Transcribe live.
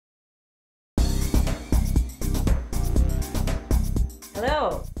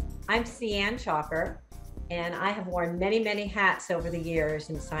Hello, I'm Cian Chalker, and I have worn many hats over the years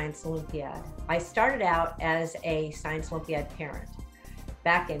in Science Olympiad. I started out as a Science Olympiad parent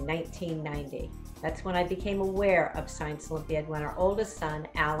back in 1990. That's when I became aware of Science Olympiad, when our oldest son,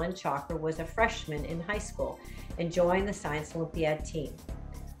 Alan Chalker, was a freshman in high school and joined the Science Olympiad team.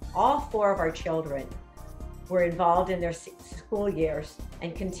 All four of our children were involved in their school years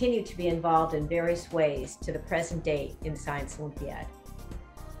and continue to be involved in various ways to the present day in Science Olympiad.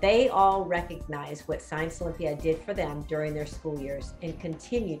 They all recognize what Science Olympiad did for them during their school years and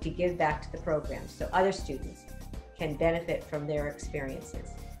continue to give back to the program so other students can benefit from their experiences.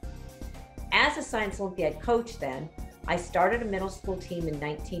 As a Science Olympiad coach then, I started a middle school team in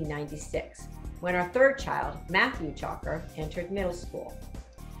 1996 when our third child, Matthew Chalker, entered middle school.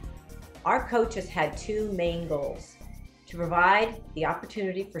 Our coaches had two main goals: to provide the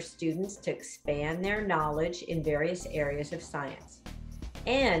opportunity for students to expand their knowledge in various areas of science,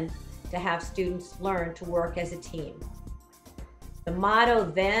 and to have students learn to work as a team. The motto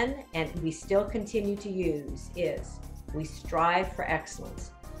then, and we still continue to use, is we strive for excellence.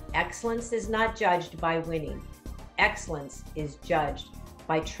 Excellence is not judged by winning. Excellence is judged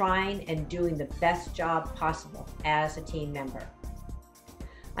by trying and doing the best job possible as a team member.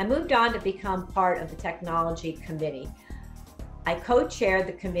 I moved on to become part of the technology committee. I co-chaired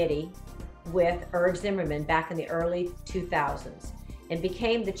the committee with Irv Zimmerman back in the early 2000s and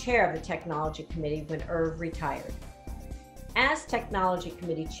became the chair of the technology committee when Irv retired. As technology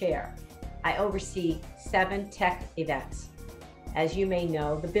committee chair, I oversee 7 tech events. As you may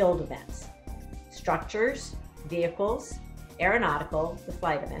know, the build events: structures, vehicles, aeronautical, the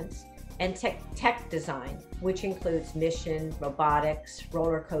flight events, and tech design, which includes mission, robotics,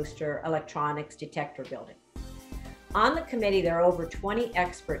 roller coaster, electronics, detector building. On the committee, there are over 20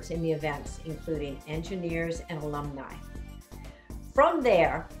 experts in the events, including engineers and alumni. From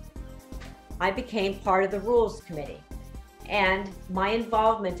there, I became part of the rules committee, and my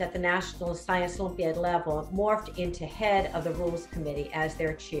involvement at the National Science Olympiad level morphed into head of the rules committee as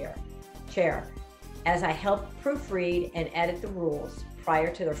their chair, as I helped proofread and edit the rules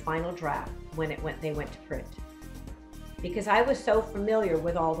prior to their final draft when they went to print. Because I was so familiar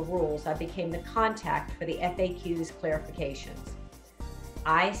with all the rules, I became the contact for the FAQs clarifications.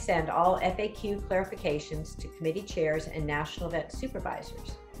 I send all FAQ clarifications to committee chairs and national event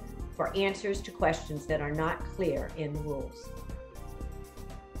supervisors for answers to questions that are not clear in the rules.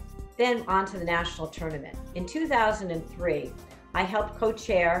 Then on to the national tournament. In 2003, I helped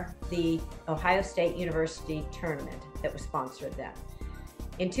co-chair the Ohio State University tournament that was sponsored then.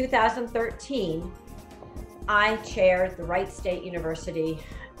 In 2013, I chaired the Wright State University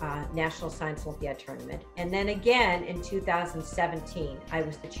National Science Olympiad tournament. And then again in 2017, I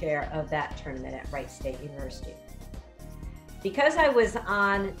was the chair of that tournament at Wright State University. Because I was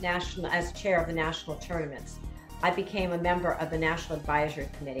as chair of the national tournaments, I became a member of the National Advisory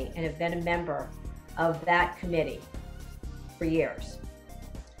Committee and have been a member of that committee for years.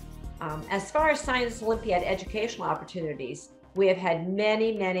 As far as Science Olympiad educational opportunities, we have had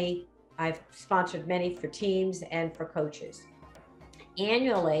many. I've sponsored many for teams and for coaches.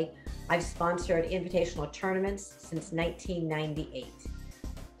 Annually, I've sponsored invitational tournaments since 1998.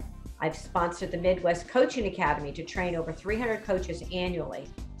 I've sponsored the Midwest Coaching Academy to train over 300 coaches annually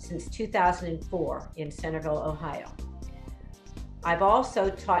since 2004 in Centerville, Ohio. I've also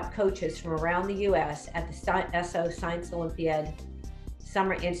taught coaches from around the U.S. at the SO Science Olympiad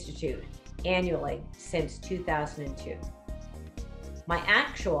Summer Institute annually since 2002. My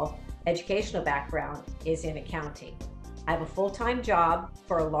actual educational background is in accounting. I have a full-time job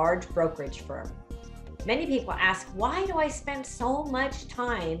for a large brokerage firm. Many people ask, why do I spend so much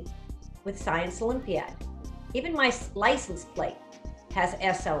time with Science Olympiad? Even my license plate has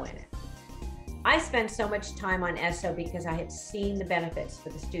SO in it. I spend so much time on SO because I had seen the benefits for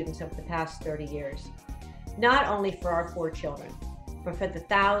the students over the past 30 years, not only for our 4 children, but for the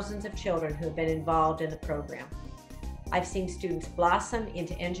thousands of children who have been involved in the program. I've seen students blossom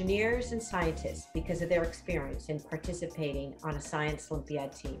into engineers and scientists because of their experience in participating on a Science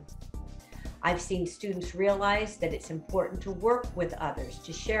Olympiad team. I've seen students realize that it's important to work with others,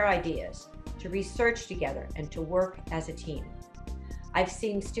 to share ideas, to research together, and to work as a team. I've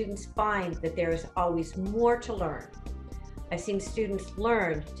seen students find that there is always more to learn. I've seen students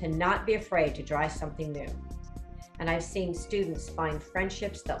learn to not be afraid to try something new. And I've seen students find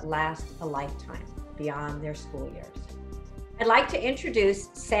friendships that last a lifetime beyond their school years. I'd like to introduce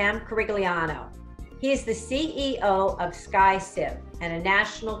Sam Carigliano. He is the CEO of Skysiv and a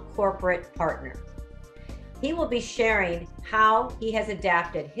national corporate partner. He will be sharing how he has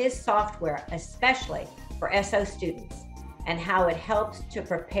adapted his software, especially for SO students, and how it helps to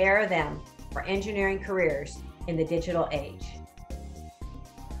prepare them for engineering careers in the digital age.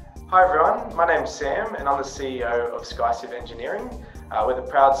 Hi everyone, my name's Sam and I'm the CEO of Skysiv Engineering. We're the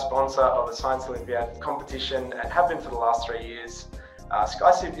proud sponsor of the Science Olympiad competition and have been for the last 3 years.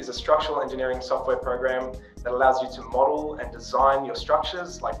 Skysiv is a structural engineering software program that allows you to model and design your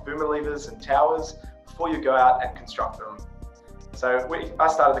structures like boomer levers and towers before you go out and construct them. So I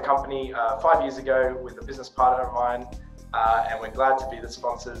started the company 5 years ago with a business partner of mine, and we're glad to be the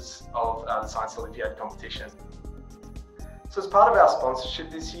sponsors of the Science Olympiad competition. So as part of our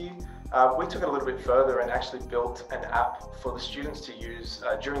sponsorship this year, we took it a little bit further and actually built an app for the students to use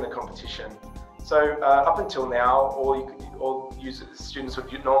during the competition. So up until now, all students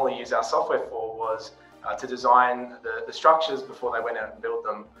would normally use our software for was to design the structures before they went out and built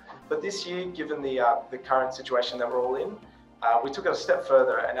them. But this year, given the current situation that we're all in, we took it a step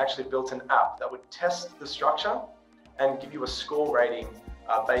further and actually built an app that would test the structure and give you a score rating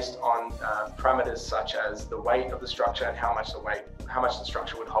based on parameters such as the weight of the structure and how much the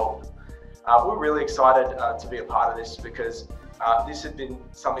structure would hold. We're really excited to be a part of this because this had been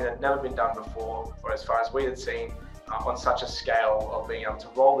something that had never been done before, or as far as we had seen, on such a scale of being able to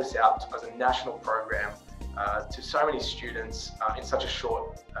roll this out as a national program to so many students in such a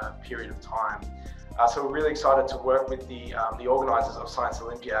short period of time. So we're really excited to work with the organisers of Science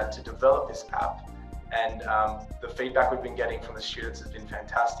Olympiad to develop this app. And the feedback we've been getting from the students has been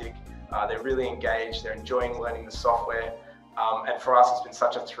fantastic. They're really engaged, they're enjoying learning the software. And for us, it's been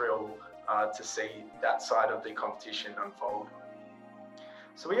such a thrill to see that side of the competition unfold.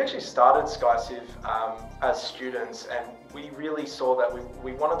 So we actually started Skysiv as students, and we really saw that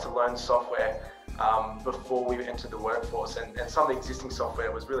we wanted to learn software before we entered the workforce. And some of the existing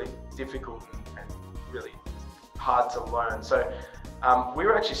software was really difficult and really hard to learn. So we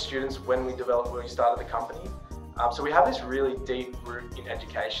were actually students when we started the company. So we have this really deep root in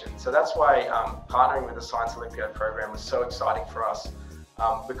education. So that's why partnering with the Science Olympiad program was so exciting for us,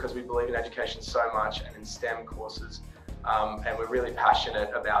 because we believe in education so much and in STEM courses. And we're really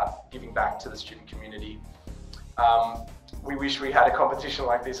passionate about giving back to the student community. We wish we had a competition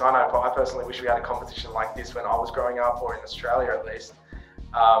like this. I personally wish we had a competition like this when I was growing up, or in Australia at least.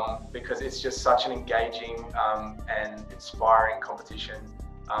 Because it's just such an engaging and inspiring competition.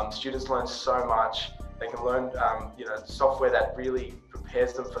 Students learn so much. They can learn software that really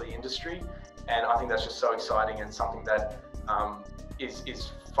prepares them for the industry, and I think that's just so exciting and something that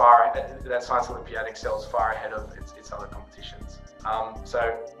that Science Olympiad excels far ahead of its other competitions.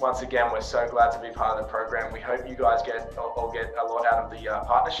 So once again, we're so glad to be part of the program. We hope you guys get a lot out of the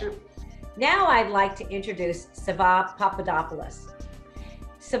partnership. Now I'd like to introduce Sava Papadopoulos.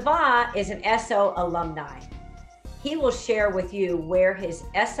 Sava is an SO alumni. He will share with you where his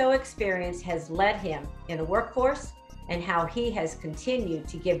SO experience has led him in the workforce and how he has continued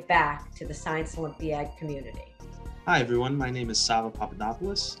to give back to the Science Olympiad community. Hi everyone, my name is Sava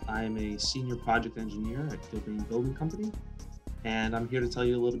Papadopoulos. I am a senior project engineer at Gilbane Building Company, and I'm here to tell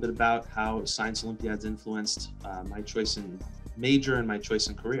you a little bit about how Science Olympiads influenced my choice in major and my choice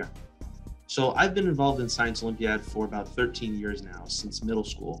in career. So I've been involved in Science Olympiad for about 13 years now, since middle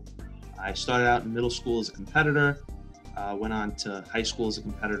school. I started out in middle school as a competitor, went on to high school as a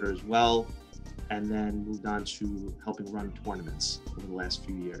competitor as well, and then moved on to helping run tournaments over the last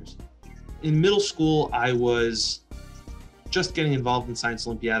few years. In middle school, I was just getting involved in Science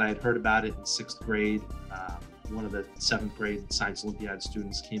Olympiad. I had heard about it in 6th grade. One of the 7th grade Science Olympiad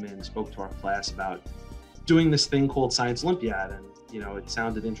students came in and spoke to our class about doing this thing called Science Olympiad. And, it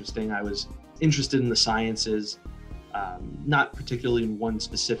sounded interesting. I was interested in the sciences, not particularly in one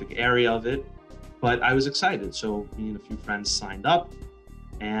specific area of it, but I was excited. So me and a few friends signed up,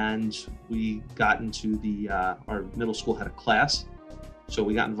 and we got into our middle school had a class. So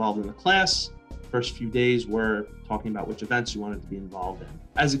we got involved in the class. First few days were talking about which events you wanted to be involved in.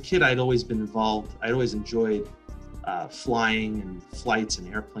 As a kid, I'd always been involved. I'd always enjoyed flying and flights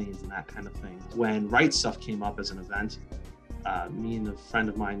and airplanes and that kind of thing. When Right Stuff came up as an event, me and a friend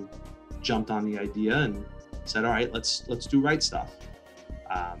of mine jumped on the idea and said, all right, let's do Right Stuff.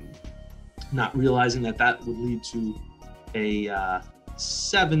 Not realizing that would lead to a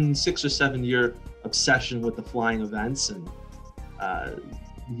 6 or 7 year obsession with the flying events and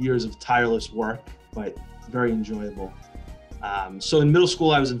years of tireless work, but very enjoyable. So in middle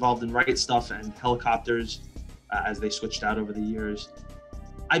school, I was involved in Right Stuff and helicopters as they switched out over the years.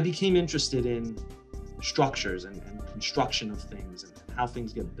 I became interested in structures and construction of things and how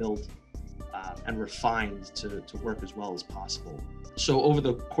things get built and refined to work as well as possible. So over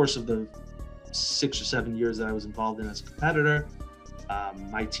the course of the 6 or 7 years that I was involved in as a competitor,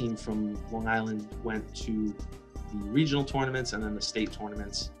 my team from Long Island went to the regional tournaments and then the state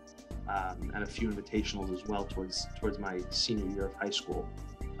tournaments, and a few invitationals as well towards my senior year of high school,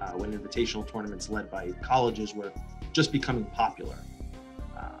 when invitational tournaments led by colleges were just becoming popular.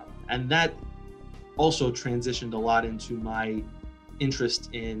 And that also transitioned a lot into my interest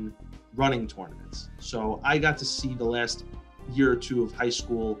in running tournaments. So I got to see the last year or two of high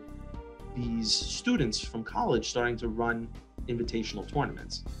school these students from college starting to run invitational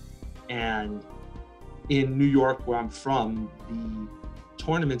tournaments. And in New York, where I'm from, the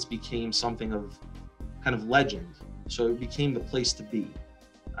tournaments became something of kind of legend. So it became the place to be,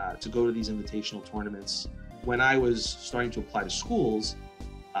 to go to these invitational tournaments. When I was starting to apply to schools,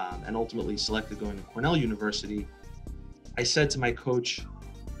 and ultimately selected going to Cornell University, I said to my coach,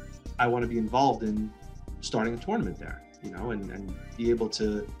 I want to be involved in starting a tournament there, and be able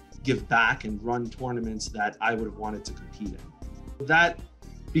to give back and run tournaments that I would have wanted to compete in. That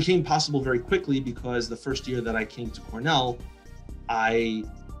became possible very quickly because the first year that I came to Cornell, I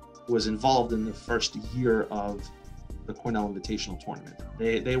was involved in the first year of the Cornell Invitational Tournament.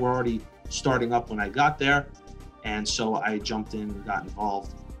 They were already starting up when I got there, and so I jumped in and got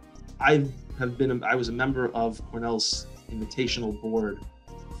involved. I was a member of Cornell's Invitational Board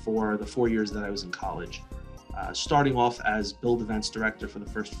for the 4 years that I was in college, starting off as Build Events Director for the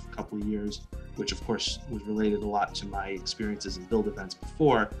first couple of years, which of course was related a lot to my experiences in Build Events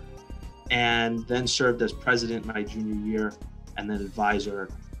before, and then served as President my junior year and then advisor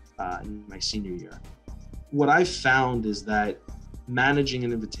in my senior year. What I've found is that managing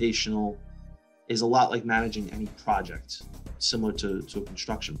an invitational is a lot like managing any project, similar to a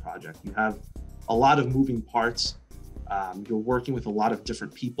construction project. You have a lot of moving parts. You're working with a lot of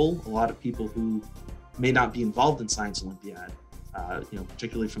different people, who may not be involved in Science Olympiad,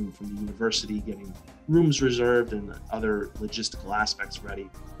 particularly from the university, getting rooms reserved and other logistical aspects ready.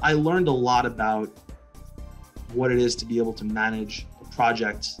 I learned a lot about what it is to be able to manage a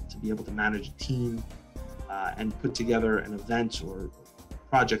project, to be able to manage a team, and put together an event or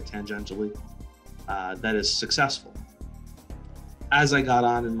project tangentially that is successful. As I got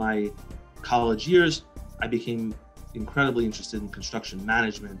on in my college years, I became incredibly interested in construction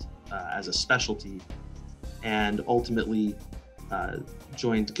management as a specialty, and ultimately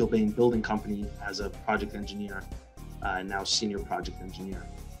joined Gilbane Building Company as a project engineer, and now senior project engineer.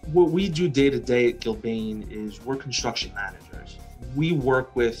 What we do day to day at Gilbane is we're construction managers. We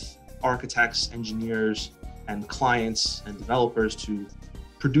work with architects, engineers, and clients and developers to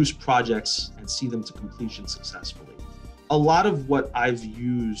produce projects and see them to completion successfully. A lot of what I've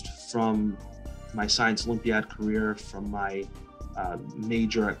used from my Science Olympiad career, from my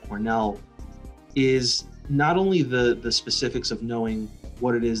major at Cornell, is not only the specifics of knowing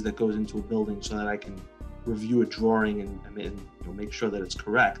what it is that goes into a building so that I can review a drawing and make sure that it's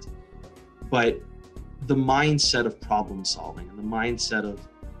correct, but the mindset of problem solving and the mindset of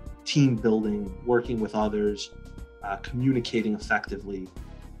team building, working with others, communicating effectively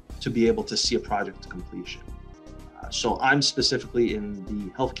to be able to see a project to completion. So I'm specifically in the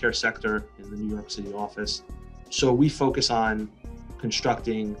healthcare sector in the New York City office. So we focus on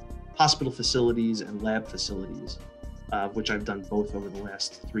constructing hospital facilities and lab facilities, which I've done both over the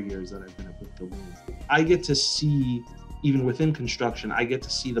last 3 years that I've been at Gilbane. I get to see, even within construction, I get to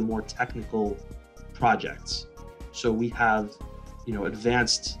see the more technical projects. So we have,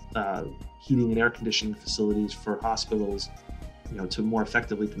 advanced heating and air conditioning facilities for hospitals, to more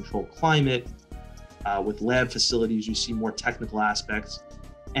effectively control climate. With lab facilities, you see more technical aspects,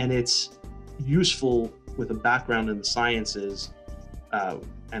 and it's useful with a background in the sciences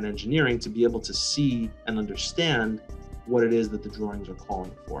and engineering to be able to see and understand what it is that the drawings are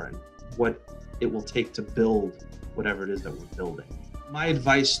calling for and what it will take to build whatever it is that we're building. My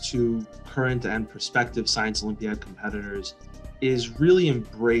advice to current and prospective Science Olympiad competitors is really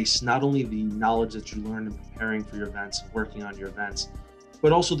embrace not only the knowledge that you learn in preparing for your events and working on your events,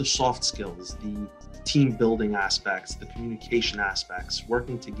 but also the soft skills, the team building aspects, the communication aspects,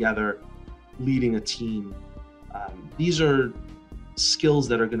 working together, leading a team. These are skills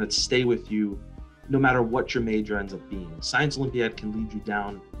that are going to stay with you no matter what your major ends up being. Science Olympiad can lead you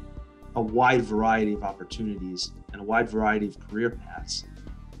down a wide variety of opportunities and a wide variety of career paths.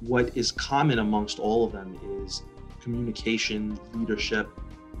 What is common amongst all of them is communication, leadership,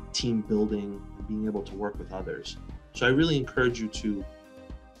 team building, and being able to work with others. So I really encourage you to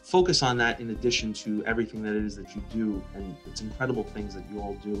focus on that in addition to everything that it is that you do, and it's incredible things that you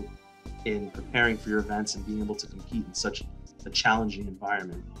all do in preparing for your events and being able to compete in such a challenging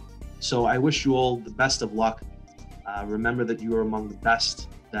environment. So I wish you all the best of luck. Remember that you are among the best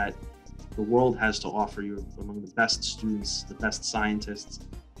that the world has to offer. You're among the best students, the best scientists,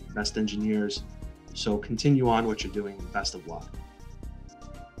 the best engineers, So continue on what you're doing. Best of luck.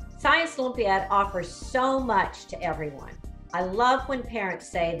 Science Olympiad offers so much to everyone. I love when parents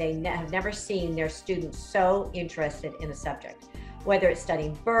say they have never seen their students so interested in a subject, whether it's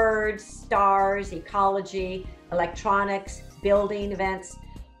studying birds, stars, ecology, electronics, building events.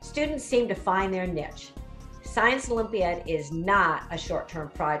 Students seem to find their niche. Science Olympiad is not a short-term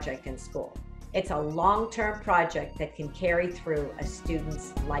project in school. It's a long-term project that can carry through a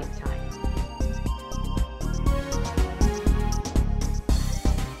student's lifetime.